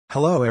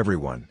Hello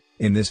everyone,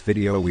 in this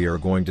video we are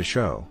going to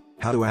show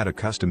how to add a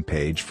custom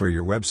page for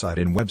your website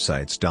in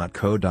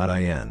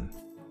websites.co.in.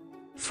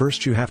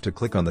 First you have to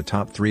click on the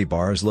top 3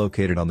 bars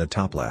located on the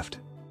top left.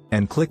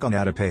 And click on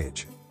Add a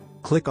Page.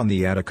 Click on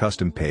the Add a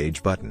Custom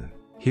Page button.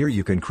 Here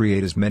you can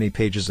create as many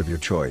pages of your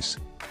choice.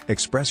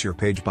 Express your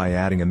page by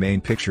adding a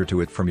main picture to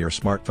it from your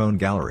smartphone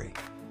gallery.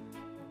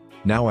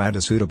 Now add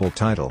a suitable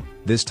title.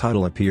 This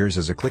title appears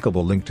as a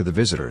clickable link to the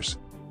visitors.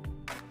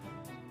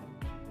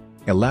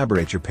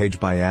 Elaborate your page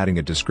by adding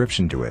a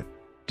description to it.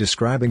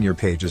 Describing your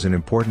page is an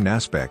important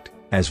aspect,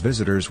 as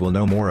visitors will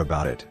know more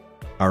about it.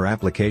 Our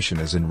application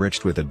is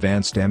enriched with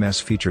advanced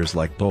MS features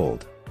like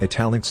bold,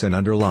 italics and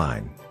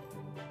underline.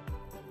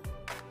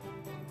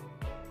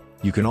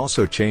 You can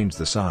also change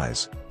the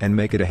size, and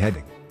make it a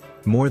heading.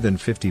 More than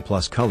 50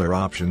 plus color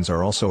options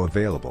are also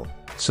available,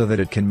 so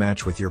that it can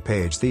match with your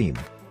page theme.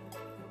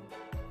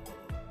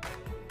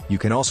 You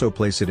can also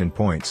place it in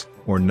points,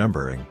 or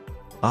numbering.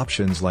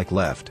 Options like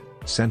left,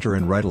 center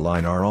and right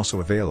align are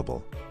also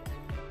available.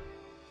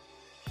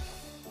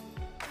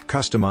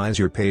 Customize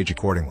your page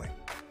accordingly.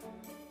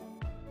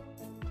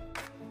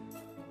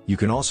 You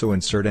can also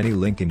insert any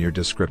link in your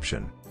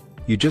description.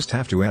 You just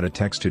have to add a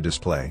text to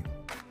display.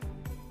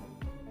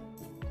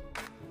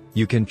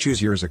 You can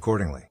choose yours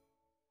accordingly.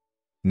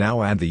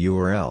 Now add the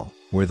URL,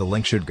 where the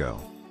link should go.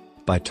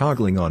 By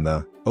toggling on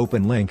the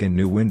Open Link in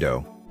New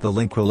Window, the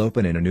link will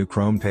open in a new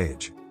Chrome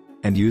page.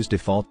 And use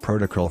default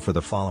protocol for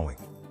the following.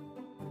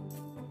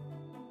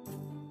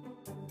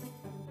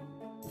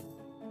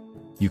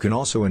 You can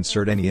also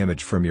insert any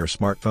image from your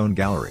smartphone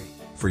gallery,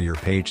 for your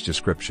page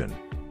description.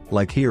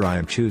 Like here I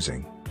am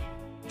choosing.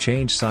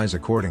 Change size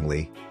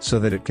accordingly, so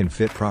that it can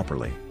fit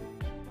properly.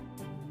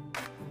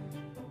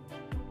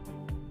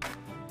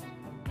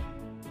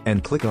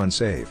 And click on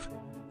Save.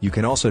 You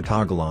can also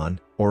toggle on,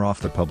 or off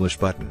the Publish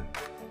button.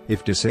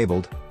 If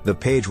disabled, the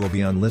page will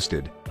be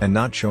unlisted, and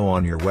not show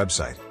on your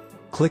website.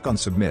 Click on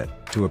Submit,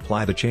 to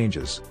apply the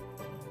changes.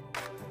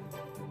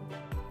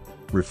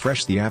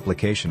 Refresh the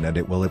application and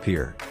it will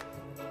appear.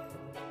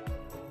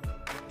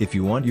 If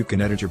you want, you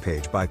can edit your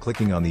page by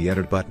clicking on the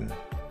Edit button.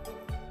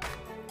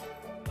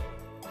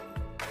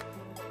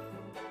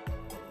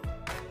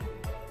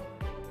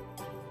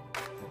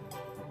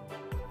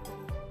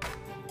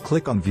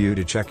 Click on View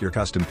to check your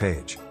custom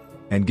page.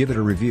 And give it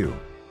a review.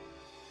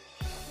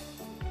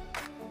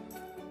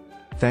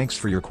 Thanks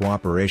for your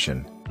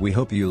cooperation, we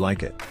hope you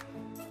like it.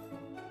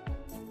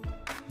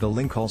 The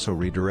link also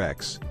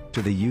redirects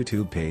to the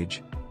YouTube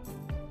page.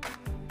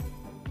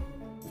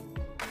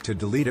 To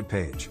delete a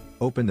page,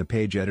 open the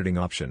page editing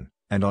option,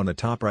 and on the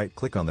top right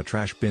click on the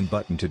trash bin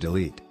button to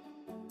delete.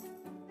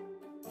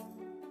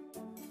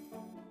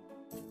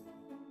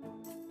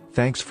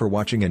 Thanks for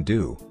watching and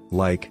do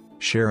like,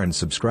 share and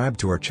subscribe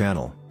to our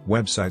channel,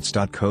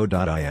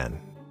 websites.co.in.